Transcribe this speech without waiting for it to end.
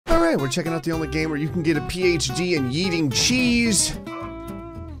right, we're checking out the only game where you can get a PhD in yeeting cheese.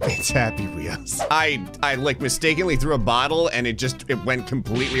 It's Happy Wheels. I like mistakenly threw a bottle and it went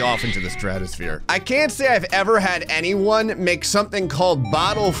completely off into the stratosphere. I can't say I've ever had anyone make something called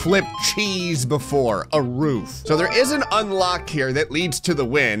bottle flip cheese before, a roof. So there is an unlock here that leads to the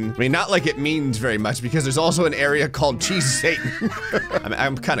win. I mean, not like it means very much because there's also an area called Cheesy Satan.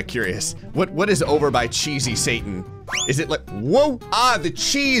 I'm kind of curious. What is over by Cheesy Satan? Is it like, whoa? Ah, the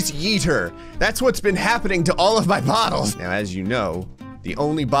cheese yeeter. That's what's been happening to all of my bottles. Now, as you know, the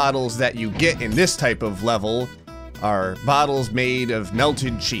only bottles that you get in this type of level are bottles made of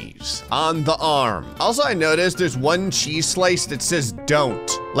melted cheese on the arm. Also, I noticed there's one cheese slice that says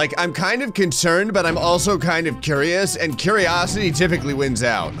don't. Like, I'm kind of concerned, but I'm also kind of curious, and curiosity typically wins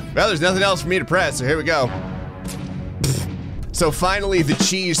out. Well, there's nothing else for me to press, so here we go. So finally, the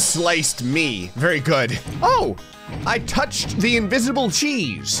cheese sliced me. Very good. Oh! I touched the invisible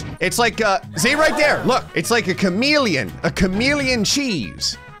cheese. It's like, see right there, look, it's like a chameleon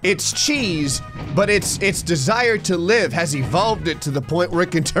cheese. It's cheese, but its desire to live has evolved it to the point where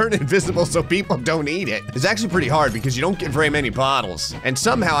it can turn invisible so people don't eat it. It's actually pretty hard because you don't get very many bottles. And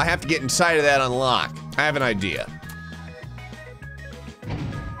somehow I have to get inside of that unlock. I have an idea.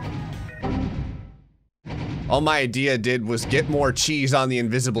 All my idea did was get more cheese on the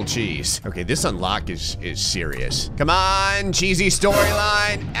invisible cheese. Okay, this unlock is serious. Come on, cheesy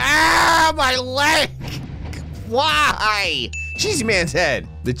storyline. Ah, my leg! Why? Cheesy man's head.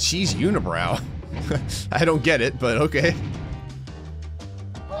 The cheese unibrow. I don't get it, but okay.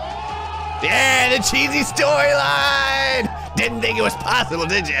 Yeah, the cheesy storyline! Didn't think it was possible,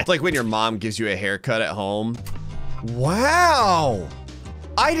 did you? It's like when your mom gives you a haircut at home. Wow!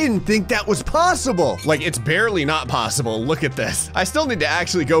 I didn't think that was possible. Like, it's barely not possible. Look at this. I still need to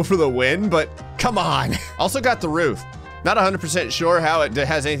actually go for the win, but come on. Also got the roof. Not 100% sure how it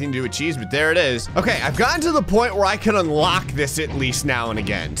has anything to do with cheese, but there it is. Okay, I've gotten to the point where I can unlock this at least now and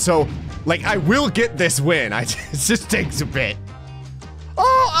again. So, like, I will get this win. It just takes a bit.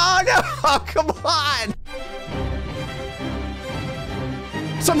 Oh no, oh, come on.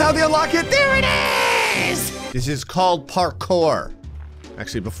 Somehow they unlock it. There it is. This is called parkour.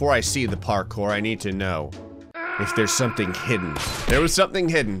 Actually, before I see the parkour, I need to know if there's something hidden. There was something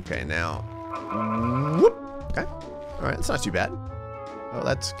hidden. Okay, now, whoop. Okay, all right, that's not too bad. Oh,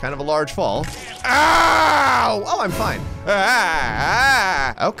 that's kind of a large fall. Ow! Oh, I'm fine.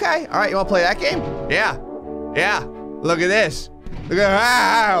 Okay, all right, you wanna play that game? Yeah, look at this. Look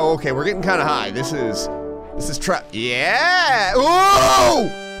at, okay, we're getting kind of high. This is yeah, whoa!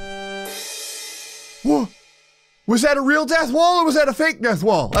 Whoa. Was that a real death wall or was that a fake death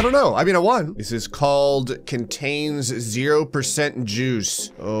wall? I don't know. I mean, I won. This is called contains 0%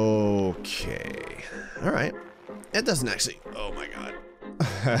 juice. Okay. All right. It doesn't actually. Oh my God.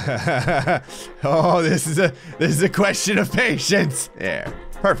 Oh, this is a question of patience. There.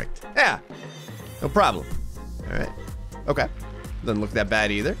 Perfect. Yeah. No problem. All right. Okay. Doesn't look that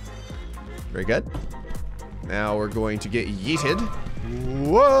bad either. Very good. Now we're going to get yeeted.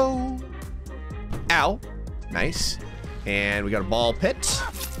 Whoa. Ow. Nice. And we got a ball pit.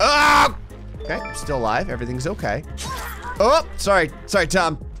 Ah! Okay, I'm still alive. Everything's okay. Oh, sorry,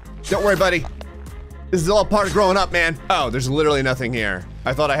 Tom. Don't worry, buddy. This is all part of growing up, man. Oh, there's literally nothing here.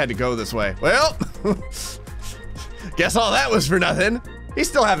 I thought I had to go this way. Well, guess all that was for nothing. He's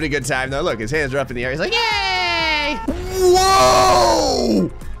still having a good time, though. Look, his hands are up in the air. He's like, yay!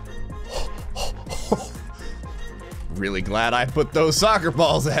 Whoa! Really glad I put those soccer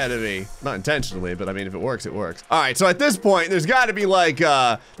balls ahead of me. Not intentionally, but I mean, if it works, it works. All right, so at this point, there's gotta be like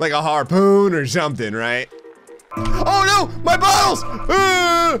a harpoon or something, right? Oh no, my bottles!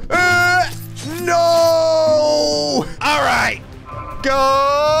 No! All right, go!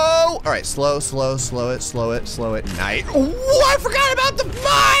 All right, slow it. Night. Oh, I forgot about the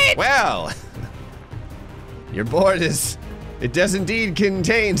mine! Well, your board it does indeed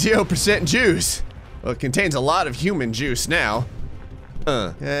contain 0% juice. Well, it contains a lot of human juice now.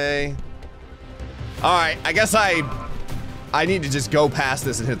 Okay. All right, I guess I need to just go past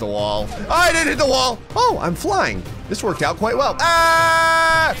this and hit the wall. Oh, I didn't hit the wall. Oh, I'm flying. This worked out quite well.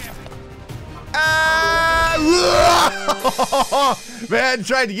 Ah! Ah! Man,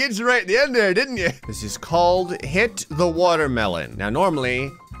 tried to get you right at the end there, didn't you? This is called Hit the Watermelon. Now,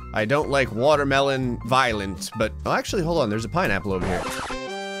 normally, I don't like watermelon violence, but, oh, actually, hold on, there's a pineapple over here.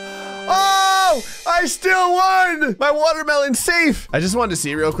 Oh, I still won! My watermelon's safe! I just wanted to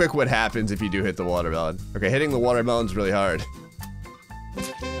see real quick what happens if you do hit the watermelon. Okay, hitting the watermelon's really hard.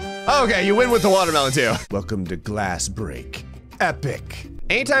 Okay, you win with the watermelon too. Welcome to Glass Break. Epic.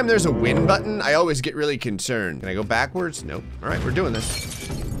 Anytime there's a win button, I always get really concerned. Can I go backwards? Nope. All right, we're doing this.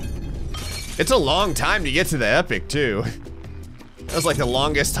 It's a long time to get to the epic, too. That was like the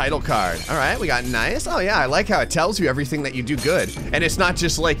longest title card. All right, we got nice. Oh yeah, I like how it tells you everything that you do good. And it's not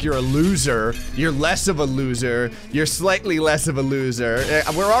just like you're a loser, you're less of a loser, you're slightly less of a loser.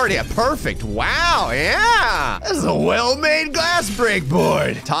 We're already at perfect. Wow, yeah. This is a well-made glass break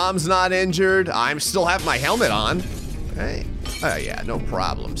board. Tom's not injured. I'm still have my helmet on. Hey, oh yeah, no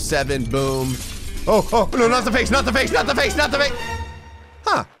problem. 7, boom. Oh, no, not the face, not the face, not the face, not the face.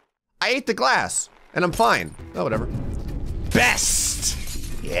 Huh, I ate the glass and I'm fine. Oh, whatever. Best!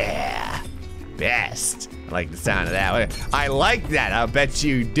 Yeah, best. I like the sound of that. I like that, I'll bet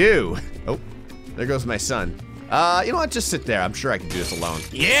you do. Oh, there goes my son. You know what, just sit there. I'm sure I can do this alone.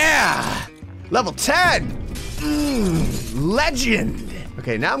 Yeah! Level 10! Legend!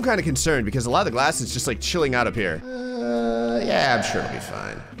 Okay, now I'm kind of concerned because a lot of the glass is just like chilling out up here. Yeah, I'm sure it'll be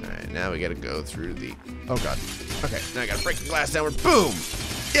fine. All right, now we gotta go through the, oh God. Okay, now I gotta break the glass downward, boom!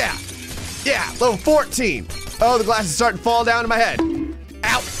 Yeah, yeah, level 14. Oh, the glass is starting to fall down to my head.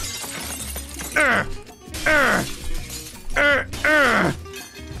 Ow!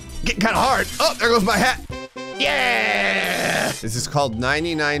 Getting kind of hard. Oh, there goes my hat. Yeah! This is called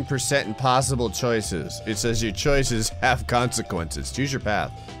 99% impossible choices. It says your choices have consequences. Choose your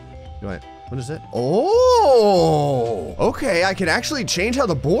path. What is it? Oh! Okay, I can actually change how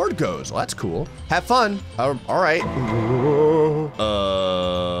the board goes. Well, that's cool. Have fun. All right.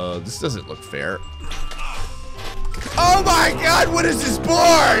 This doesn't look fair. Oh my God, what is this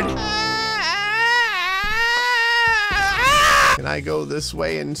board? Can I go this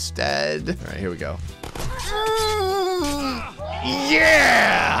way instead? All right, here we go.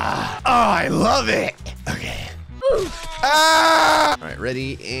 Yeah! Oh, I love it. Okay. All right,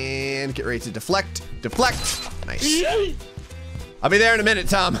 ready, and get ready to deflect. Deflect. Nice. I'll be there in a minute,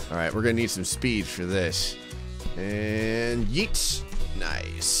 Tom. All right, we're gonna need some speed for this. And yeet.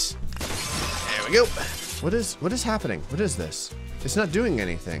 Nice. There we go. What is happening? What is this? It's not doing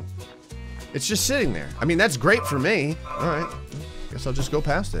anything. It's just sitting there. I mean, that's great for me. All right, guess I'll just go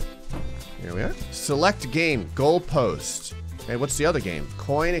past it. Here we are. Select game, goalpost. Okay, what's the other game?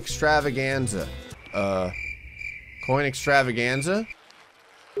 Coin extravaganza. Coin extravaganza?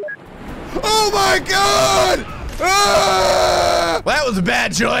 Oh my God! Ah! Well, that was a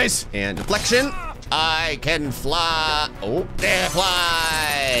bad choice. And deflection. I can fly. Oh, there,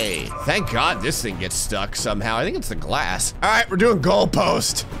 fly. Thank God this thing gets stuck somehow. I think it's the glass. All right, we're doing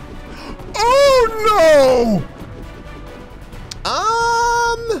goalpost. Oh no!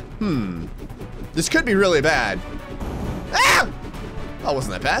 This could be really bad. Ah! Oh,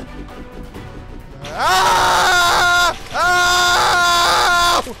 wasn't that bad? Ah!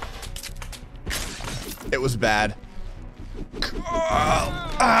 Ah! It was bad.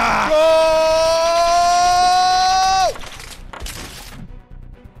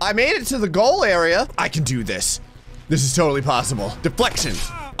 I made it to the goal area. I can do this. This is totally possible. Deflection.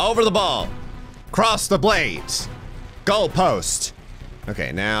 Over the ball. Cross the blades. Goal post.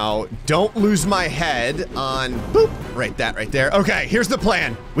 Okay, now don't lose my head on boop. Right, that right there. Okay, here's the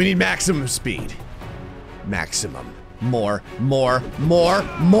plan. We need maximum speed. Maximum. More. Oh, my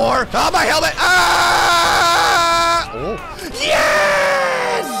helmet. Ah! Oh.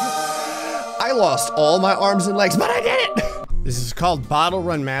 Yes! I lost all my arms and legs, but I did it. This is called bottle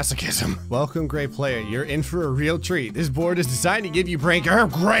run masochism. Welcome, Gray player. You're in for a real treat. This board is designed to give you brain. Oh,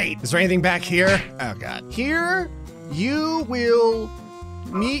 great. Is there anything back here? Oh God. Here, you will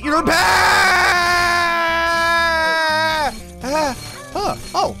meet your path.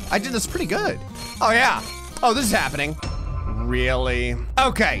 Oh, I did this pretty good. Oh yeah. Oh, this is happening. Really?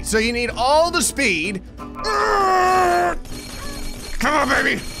 Okay, so you need all the speed. Come on,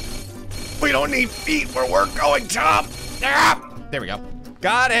 baby. We don't need feet where we're going, Tom. There we go.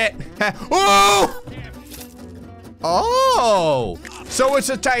 Got it. Oh! Oh! So it's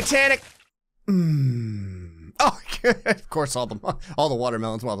a Titanic. Oh, of course, all the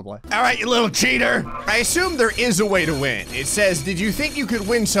watermelons multiply. All right, you little cheater. I assume there is a way to win. It says, did you think you could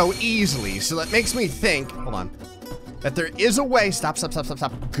win so easily? So that makes me think, hold on, that there is a way. Stop.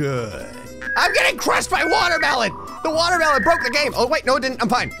 Good. I'm getting crushed by watermelon. The watermelon broke the game. Oh, wait, no, it didn't. I'm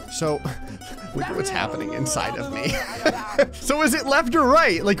fine. So, look at what's happening inside of me. So is it left or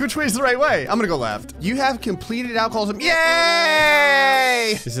right? Like, which way is the right way? I'm gonna go left. You have completed alcoholism.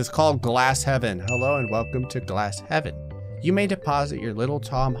 Yay! This is called Glass Heaven. Hello and welcome to Glass Heaven. You may deposit your little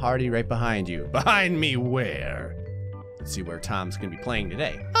Tom Hardy right behind you. Behind me where? Let's see where Tom's gonna be playing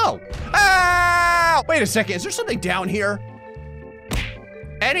today. Oh! Ah! Wait a second, is there something down here?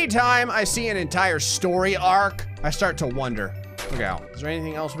 Anytime I see an entire story arc, I start to wonder. Look out, is there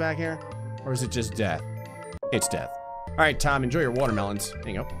anything else back here? Or is it just death? It's death. All right, Tom, enjoy your watermelons. There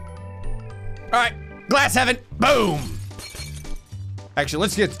you go. right, glass heaven, boom. Actually,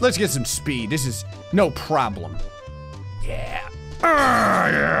 let's get some speed. This is no problem. Yeah.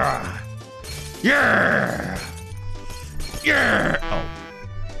 Yeah. Yeah. Yeah. Oh.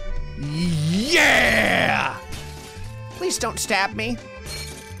 Yeah. Please don't stab me.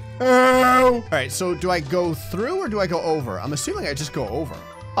 Oh. All right, so do I go through or do I go over? I'm assuming I just go over.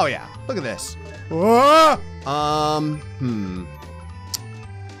 Oh yeah, look at this. Whoa. Hold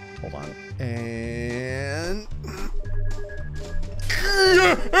on. And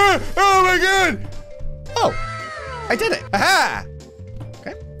oh my god! Oh, I did it! Aha!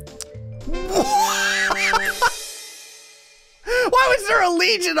 Okay. Why was there a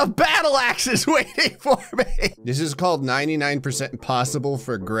legion of battle axes waiting for me? This is called 99% impossible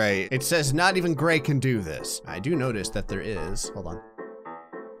for Gray. It says not even Gray can do this. I do notice that there is. Hold on.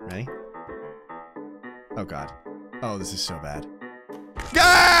 Ready? Oh god. Oh, this is so bad.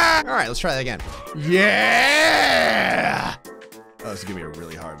 Ah! All right, let's try that again. Yeah! Oh, this is gonna be a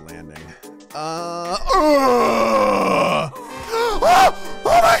really hard landing. Oh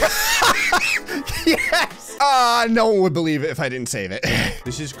my god! Yes! No one would believe it if I didn't save it.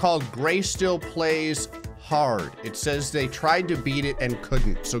 This is called GrayStillPlays hard. It says they tried to beat it and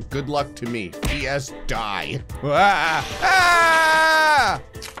couldn't, so good luck to me. P.S. Die. Ah! Ah!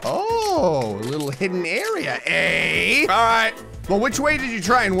 Oh, a little hidden area, eh? All right. Well, which way did you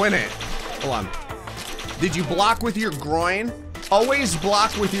try and win it? Hold on. Did you block with your groin? Always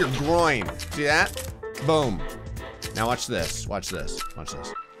block with your groin. See that? Boom. Now watch this. Watch this. Watch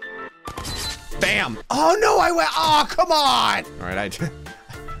this. Bam. Oh no, I went. Oh, come on. All right,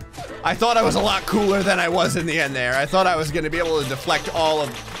 I thought I was a lot cooler than I was in the end there. I thought I was gonna be able to deflect all of.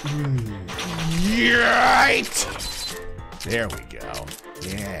 Right. There we go.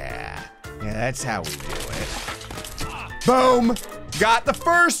 Yeah. Yeah, that's how we do it. Boom. Got the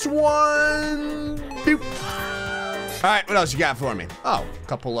first one. Boop. All right, what else you got for me? Oh, a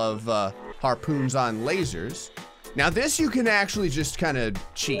couple of harpoons on lasers. Now this you can actually just kind of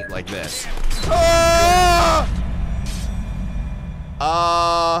cheat like this. Oh!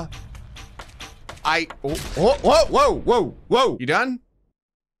 Whoa. You done?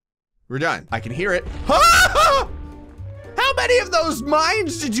 We're done. I can hear it. How many of those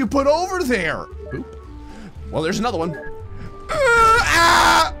mines did you put over there? Oop. Well, there's another one.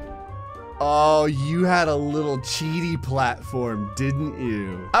 Oh, you had a little cheaty platform, didn't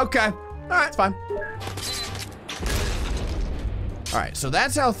you? Okay, all right, it's fine. All right, so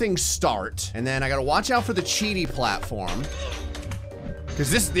that's how things start. And then I gotta watch out for the cheaty platform.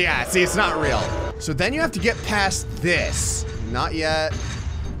 Cause this, yeah, see, it's not real. So then you have to get past this. Not yet,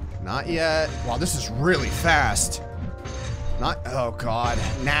 not yet. Wow, this is really fast. Not, oh God,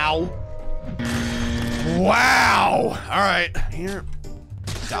 now. Wow, all right, here.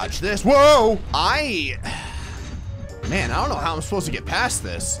 Dodge this, whoa! Man, I don't know how I'm supposed to get past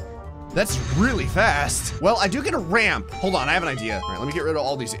this. That's really fast. Well, I do get a ramp. Hold on, I have an idea. All right, let me get rid of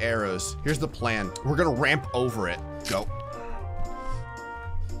all these arrows. Here's the plan. We're gonna ramp over it. Go.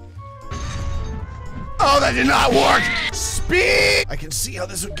 Oh, that did not work! Speed! I can see how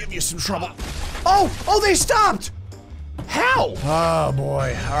this would give you some trouble. Oh, they stopped! How? Oh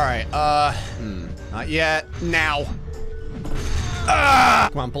boy, all right, not yet, now.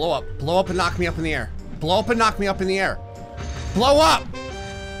 Come on, blow up and knock me up in the air. Blow up and knock me up in the air. Blow up!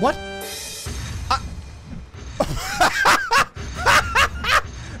 What?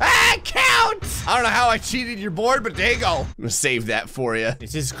 Counts! I don't know how I cheated your board, but there you go. I'm gonna save that for you.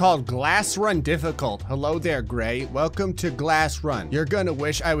 This is called Glass Run Difficult. Hello there, Gray. Welcome to Glass Run. You're gonna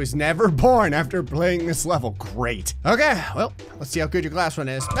wish I was never born after playing this level. Great. Okay, well, let's see how good your glass run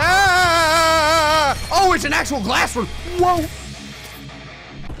is. Ah! Oh, it's an actual glass run. Whoa.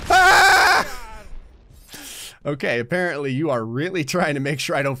 Ah! Okay, apparently you are really trying to make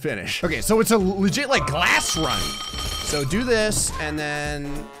sure I don't finish. Okay, so it's a legit like glass run. So do this and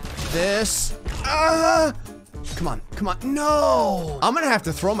then this. Come on, no. I'm gonna have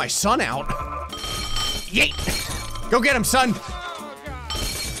to throw my son out. Yeet. Go get him, son.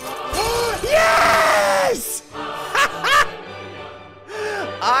 Yes!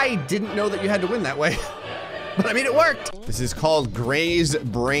 I didn't know that you had to win that way. But I mean, it worked. This is called Gray's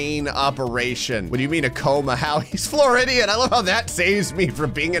brain operation. What do you mean a coma? How? He's Floridian. I love how that saves me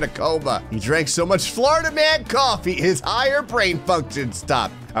from being in a coma. He drank so much Florida Man coffee, his higher brain function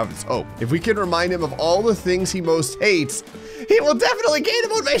stopped. I was hope. If we can remind him of all the things he most hates, he will definitely gain the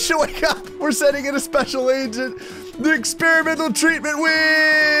motivation to wake up. We're sending in a special agent. The experimental treatment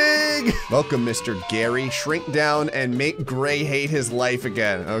wig! Welcome, Mr. Gary. Shrink down and make Gray hate his life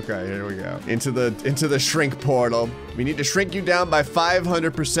again. Okay, here we go. Into the shrink portal. We need to shrink you down by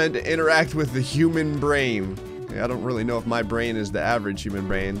 500% to interact with the human brain. I don't really know if my brain is the average human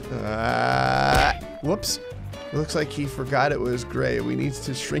brain. Whoops. It looks like he forgot it was Gray. We need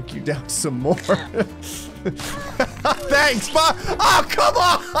to shrink you down some more. Thanks, Bob. Oh, come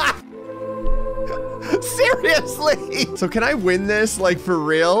on! Seriously? So can I win this, like, for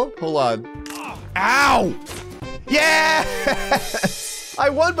real? Hold on. Ow! Yes! I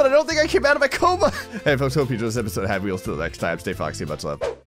won, but I don't think I came out of my coma. Hey, folks, hope you enjoyed this episode of Happy Wheels. Till next time, stay foxy, much love.